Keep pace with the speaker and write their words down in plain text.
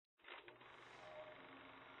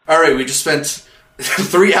All right, we just spent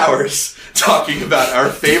 3 hours talking about our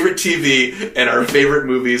favorite TV and our favorite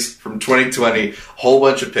movies from 2020. Whole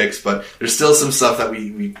bunch of picks, but there's still some stuff that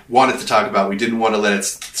we wanted to talk about. We didn't want to let it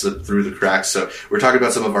slip through the cracks, so we're talking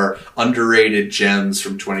about some of our underrated gems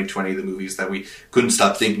from 2020, the movies that we couldn't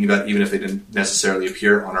stop thinking about, even if they didn't necessarily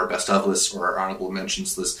appear on our best of list or our honorable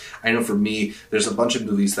mentions list. I know for me, there's a bunch of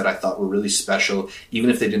movies that I thought were really special,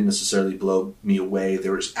 even if they didn't necessarily blow me away.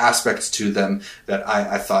 There was aspects to them that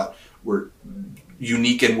I thought were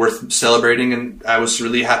unique and worth celebrating, and I was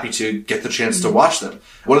really happy to get the chance to watch them.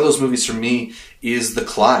 One of those movies for me is The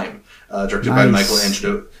Climb, directed by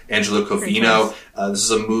Angelo Covino. This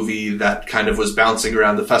is a movie that kind of was bouncing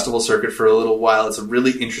around the festival circuit for a little while. It's a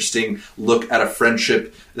really interesting look at a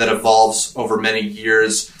friendship that evolves over many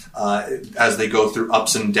years as they go through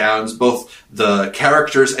ups and downs, both the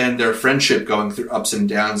characters and their friendship going through ups and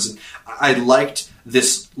downs. I liked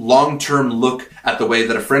this long-term look at the way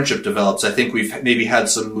that a friendship develops. I think we've maybe had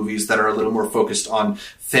some movies that are a little more focused on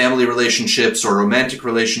family relationships or romantic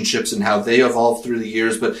relationships and how they evolve through the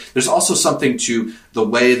years, but there's also something to the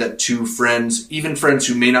way that two friends, even friends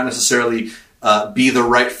who may not necessarily be the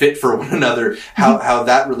right fit for one another, how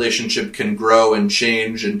that relationship can grow and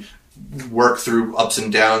change and work through ups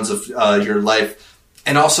and downs of your life.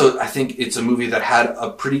 And also, I think it's a movie that had a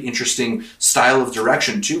pretty interesting style of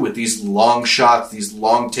direction, too, with these long shots, these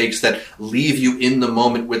long takes that leave you in the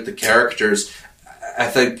moment with the characters. I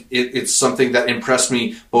think it's something that impressed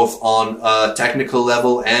me both on a technical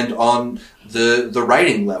level and on the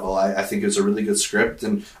writing level. I think it was a really good script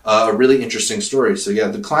and a really interesting story. So, yeah,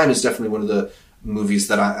 The Climb is definitely one of the movies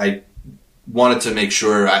that I wanted to make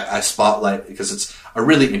sure I spotlight because it's a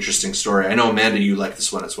really interesting story. I know, Amanda, you like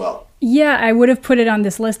this one as well. Yeah, I would have put it on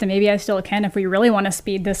this list, and maybe I still can if we really want to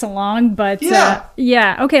speed this along. But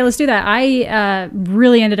yeah, okay, let's do that. I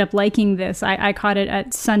really ended up liking this. I caught it at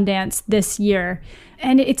Sundance this year.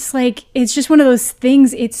 And it's like, it's just one of those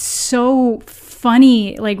things. It's so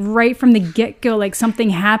funny, like right from the get-go, like something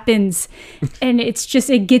happens and it's just,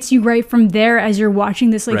 it gets you right from there as you're watching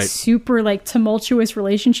this like super like tumultuous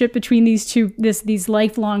relationship between these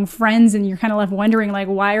lifelong friends, and you're kind of left wondering like,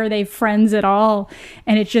 why are they friends at all?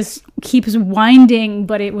 And it just keeps winding.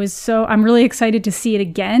 But it was so, I'm really excited to see it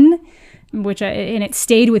again, and it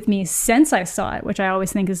stayed with me since I saw it, which I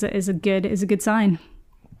always think is a good sign.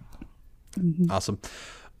 Awesome.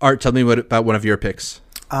 Art, tell me about one of your picks.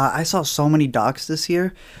 I saw so many docs this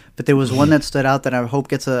year, but there was one that stood out that I hope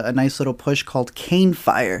gets a nice little push called Cane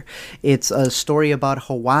Fire. It's a story about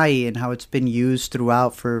Hawaii and how it's been used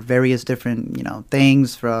throughout for various different,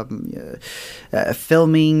 things, from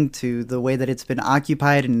filming to the way that it's been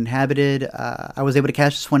occupied and inhabited. I was able to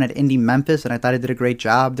catch this one at Indie Memphis, and I thought it did a great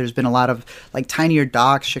job. There's been a lot of like tinier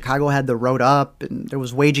docs. Chicago had The Road Up, and there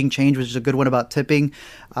was Waging Change, which is a good one about tipping.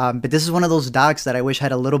 But this is one of those docs that I wish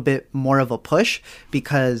had a little bit more of a push,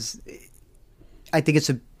 because I think it's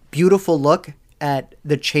a beautiful look at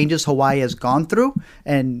the changes Hawaii has gone through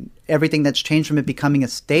and everything that's changed from it becoming a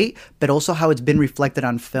state, but also how it's been reflected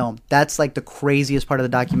on film. That's like the craziest part of the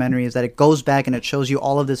documentary, is that it goes back and it shows you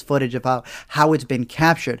all of this footage of how it's been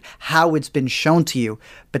captured, how it's been shown to you,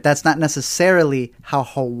 but that's not necessarily how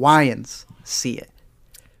Hawaiians see it.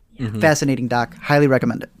 Mm-hmm. Fascinating doc. Highly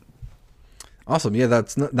recommend it. Awesome. Yeah,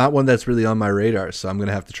 that's not one that's really on my radar, so I'm going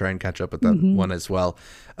to have to try and catch up with that one as well.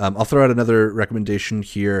 I'll throw out another recommendation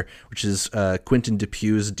here, which is Quentin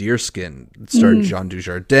Dupieux's Deerskin. It starred Jean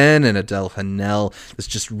Dujardin and Adele Haenel. This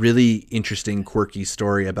just really interesting, quirky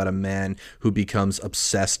story about a man who becomes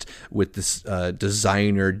obsessed with this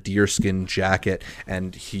designer deerskin jacket,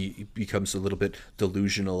 and he becomes a little bit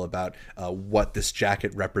delusional about what this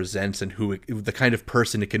jacket represents and the kind of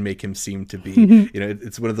person it can make him seem to be.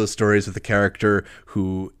 It's one of those stories with a character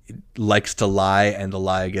who likes to lie, and the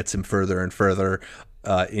lie gets him further and further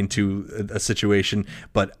into a situation.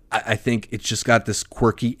 But I think it's just got this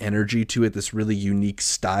quirky energy to it, this really unique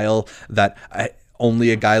style that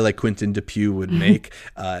only a guy like Quentin Dupieux would make,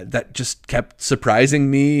 that just kept surprising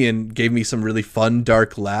me and gave me some really fun,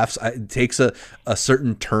 dark laughs. It takes a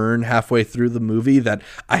certain turn halfway through the movie that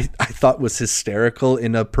I thought was hysterical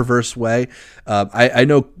in a perverse way. I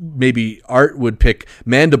know maybe Art would pick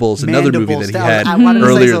Mandibles, another movie that he had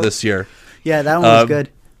earlier this year. Yeah, that one was good.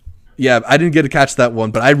 Yeah, I didn't get to catch that one,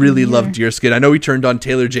 but I really loved Deerskin. I know we turned on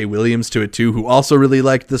Taylor J. Williams to it too, who also really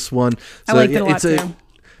liked this one. So I liked it a lot too.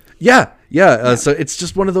 Yeah. So it's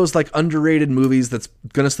just one of those like underrated movies that's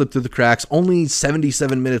going to slip through the cracks. Only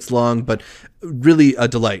 77 minutes long, but really a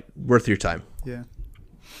delight. Worth your time. Yeah.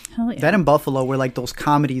 Hell yeah. That and Buffalo were like those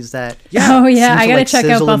comedies that I gotta check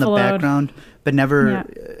out Buffalo in the background, but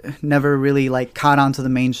never really like caught onto the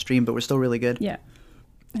mainstream, but were still really good. Yeah.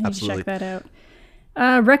 I need Absolutely. to check that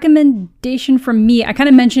out. Recommendation from me. I kind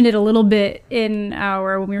of mentioned it a little bit when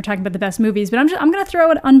we were talking about the best movies, but I'm going to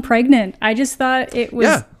throw out Unpregnant. I just thought it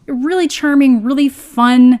was really charming, really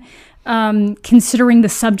fun. Considering the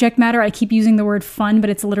subject matter, I keep using the word fun, but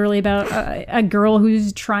it's literally about a girl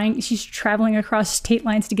who's she's traveling across state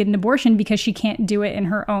lines to get an abortion because she can't do it in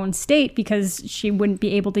her own state because she wouldn't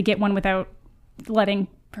be able to get one without letting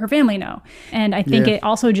her family know. And I think it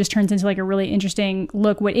also just turns into like a really interesting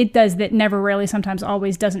look. What it does that never really, sometimes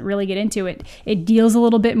always doesn't really get into it. It deals a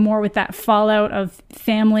little bit more with that fallout of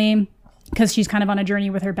family, because she's kind of on a journey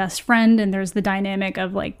with her best friend, and there's the dynamic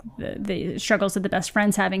of like the struggles that the best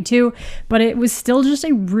friend's having too. But it was still just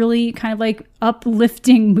a really kind of like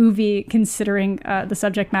uplifting movie considering the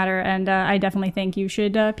subject matter, and I definitely think people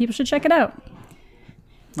should check it out.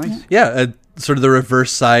 Nice. Yeah, sort of the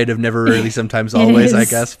reverse side of Never Really, Sometimes Always, I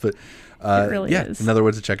guess. But it really is. Another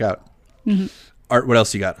one to check out. Mm-hmm. Art, what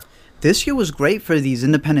else you got? This year was great for these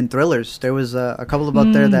independent thrillers. There was a couple of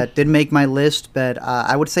out there that did make my list, but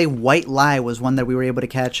I would say White Lie was one that we were able to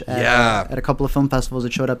catch at a couple of film festivals.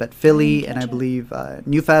 It showed up at Philly and I believe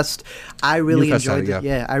Newfest. I really enjoyed it.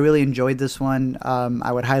 Yeah, I really enjoyed this one.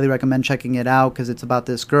 I would highly recommend checking it out because it's about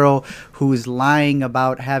this girl who is lying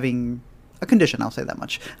about having a condition, I'll say that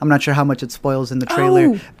much. I'm not sure how much it spoils in the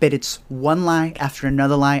trailer, but it's one lie after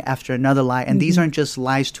another lie after another lie. And these aren't just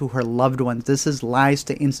lies to her loved ones. This is lies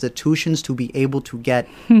to institutions to be able to get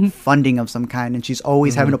funding of some kind. And she's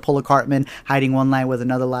always having to pull a Cartman, hiding one lie with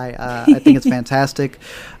another lie. I think it's fantastic.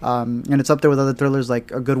 And it's up there with other thrillers like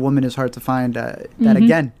A Good Woman is hard to find. That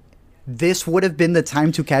again, this would have been the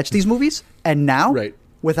time to catch these movies. And now... Right.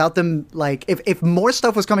 Without them, like, if more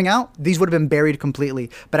stuff was coming out, these would have been buried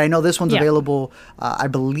completely. But I know this one's available, I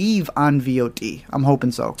believe, on VOD. I'm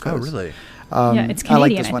hoping so. Oh, really? It's Canadian, I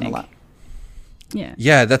like this one a lot.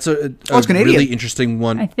 Yeah, that's a Canadian. really interesting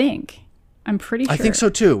one. I think. I'm pretty sure. I think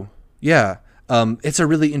so, too. Yeah. It's a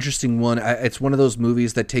really interesting one. It's one of those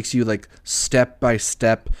movies that takes you, like, step by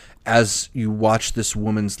step as you watch this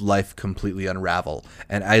woman's life completely unravel.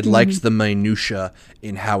 And I liked the minutia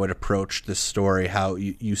in how it approached this story, how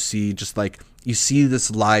you see just like, you see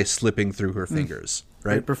this lie slipping through her fingers,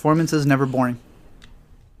 right? Great performances, never boring.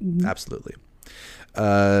 Absolutely.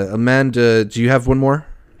 Amanda, do you have one more?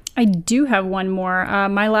 I do have one more.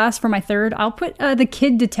 My last for my third, I'll put The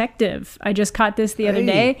Kid Detective. I just caught this the other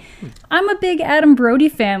day. I'm a big Adam Brody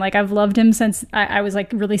fan. Like, I've loved him since I was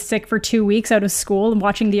like really sick for 2 weeks out of school and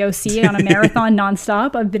watching the OC on a marathon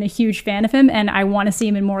nonstop. I've been a huge fan of him and I want to see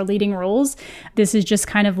him in more leading roles. This is just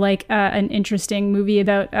kind of like an interesting movie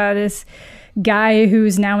about this guy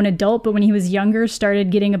who's now an adult, but when he was younger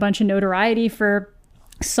started getting a bunch of notoriety for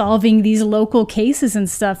solving these local cases and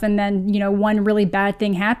stuff, and then one really bad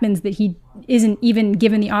thing happens that he isn't even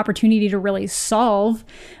given the opportunity to really solve,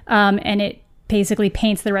 and it basically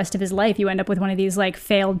paints the rest of his life. You end up with one of these like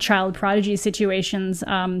failed child prodigy situations,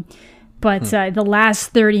 but the last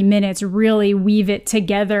 30 minutes really weave it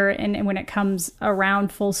together, and when it comes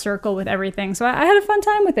around full circle with everything. So I had a fun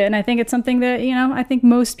time with it, and I think it's something that I think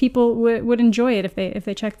most people would enjoy it if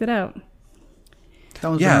they checked it out.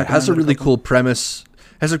 Yeah, it has a really cool premise.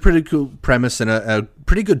 Has a pretty cool premise and a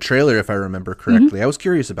pretty good trailer, if I remember correctly. I was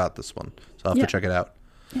curious about this one, so I'll have to check it out.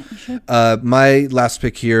 Yeah, sure. My last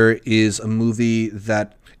pick here is a movie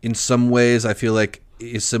that, in some ways, I feel like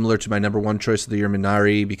is similar to my number one choice of the year,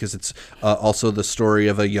 Minari, because it's also the story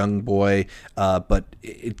of a young boy. But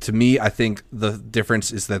to me, I think the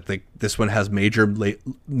difference is that this one has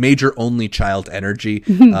major only child energy,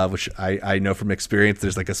 which I know from experience.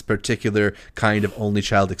 There's like a particular kind of only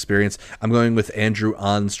child experience. I'm going with Andrew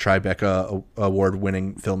Ahn's Tribeca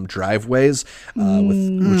award-winning film Driveways,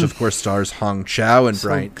 which of course stars Hong Chow and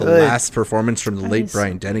the last performance from the late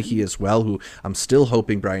Brian Dennehy as well, who I'm still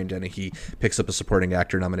hoping Brian Dennehy picks up a supporting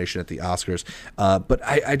actor nomination at the Oscars. But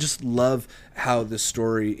I just love how this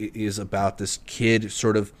story is about this kid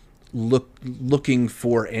sort of looking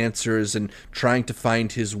for answers and trying to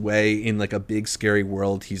find his way in like a big scary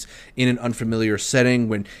world. He's in an unfamiliar setting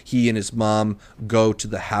when he and his mom go to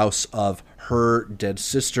the house of her dead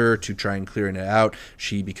sister to try and clear it out.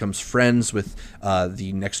 She becomes friends with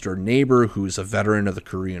the next door neighbor who's a veteran of the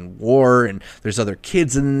Korean War, and there's other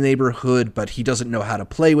kids in the neighborhood, but he doesn't know how to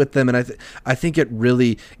play with them. And I think it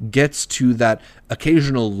really gets to that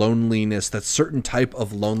occasional loneliness, that certain type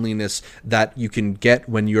of loneliness that you can get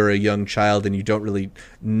when you're a young child and you don't really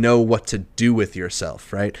know what to do with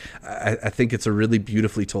yourself, right? I think it's a really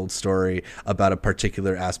beautifully told story about a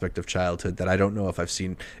particular aspect of childhood that I don't know if I've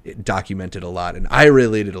seen it documented a lot, and I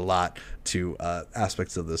related a lot to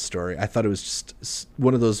aspects of this story. I thought it was just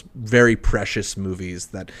one of those very precious movies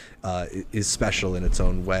that is special in its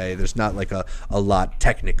own way. There's not like a lot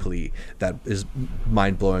technically that is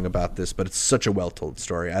mind-blowing about this, but it's such a well-told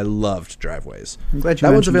story. I loved Driveways. I'm glad you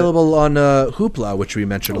that one's mentioned available on Hoopla, which we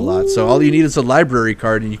mentioned a lot. So all you need is a library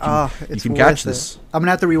card, and you can catch this. I'm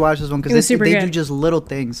gonna have to rewatch this one because they good. do just little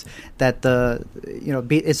things that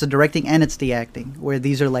it's the directing and it's the acting where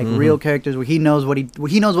these are like real characters where he knows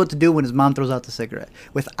what to do when his mom throws out the cigarette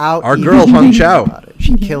without Our even girl Hung thinking Chow. about it.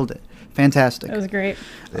 She killed it. Fantastic. That was great.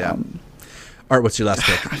 Yeah. Art, what's your last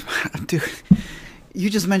pick? Dude, you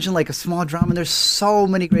just mentioned like a small drama. There's so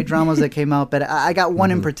many great dramas that came out, but I got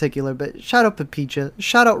one in particular. But shout out Papicha,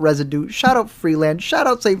 shout out Residue, shout out Freeland, shout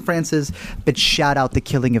out St. Francis, but shout out The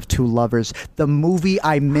Killing of Two Lovers, the movie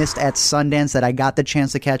I missed at Sundance that I got the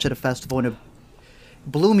chance to catch at a festival, and it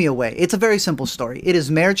blew me away. It's a very simple story. It is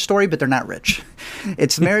Marriage Story, but they're not rich.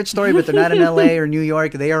 It's Marriage Story, but they're not in LA or New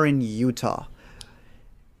York. They are in Utah.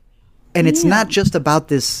 And it's not just about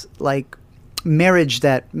this like marriage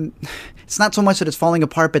that it's not so much that it's falling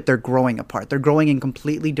apart, but they're growing apart. They're growing in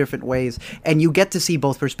completely different ways, and you get to see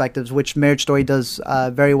both perspectives, which Marriage Story does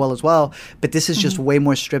very well as well. But this is just way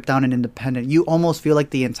more stripped down and independent. You almost feel like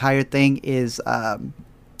the entire thing is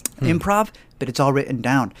improv, but it's all written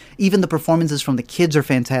down. Even the performances from the kids are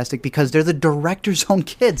fantastic because they're the director's own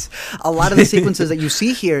kids. A lot of the sequences that you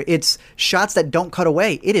see here, it's shots that don't cut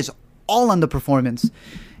away. It is all on the performance.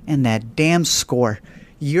 And that damn score.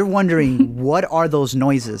 You're wondering, what are those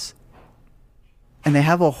noises? And they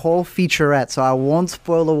have a whole featurette, so I won't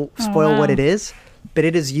spoil what it is, but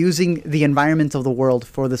it is using the environment of the world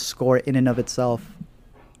for the score in and of itself.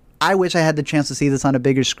 I wish I had the chance to see this on a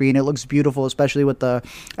bigger screen. It looks beautiful, especially with the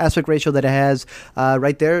aspect ratio that it has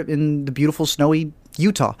right there in the beautiful snowy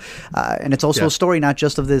Utah. And it's also a story not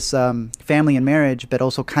just of this family and marriage, but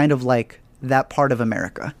also kind of like that part of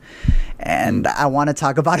America. And I want to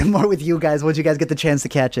talk about it more with you guys once you guys get the chance to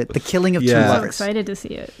catch it. The Killing of Two I'm so Lovers. excited to see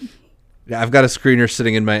it. Yeah, I've got a screener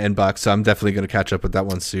sitting in my inbox, so I'm definitely going to catch up with that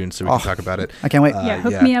one soon so we can talk about it. I can't wait.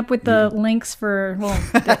 Hook me up with the links for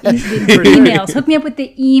the emails. Hook me up with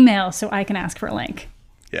the email so I can ask for a link.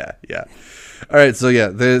 Yeah. All right, so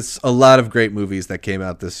there's a lot of great movies that came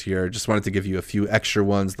out this year. Just wanted to give you a few extra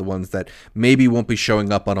ones, the ones that maybe won't be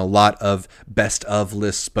showing up on a lot of best of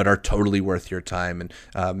lists, but are totally worth your time,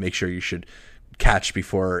 and make sure you should catch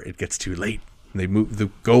before it gets too late. They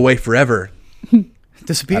go away forever.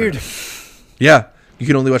 Disappeared. Yeah, you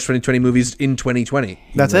can only watch 2020 movies in 2020.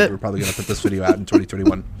 That's it. We're probably going to put this video out in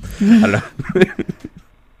 2021. I don't know.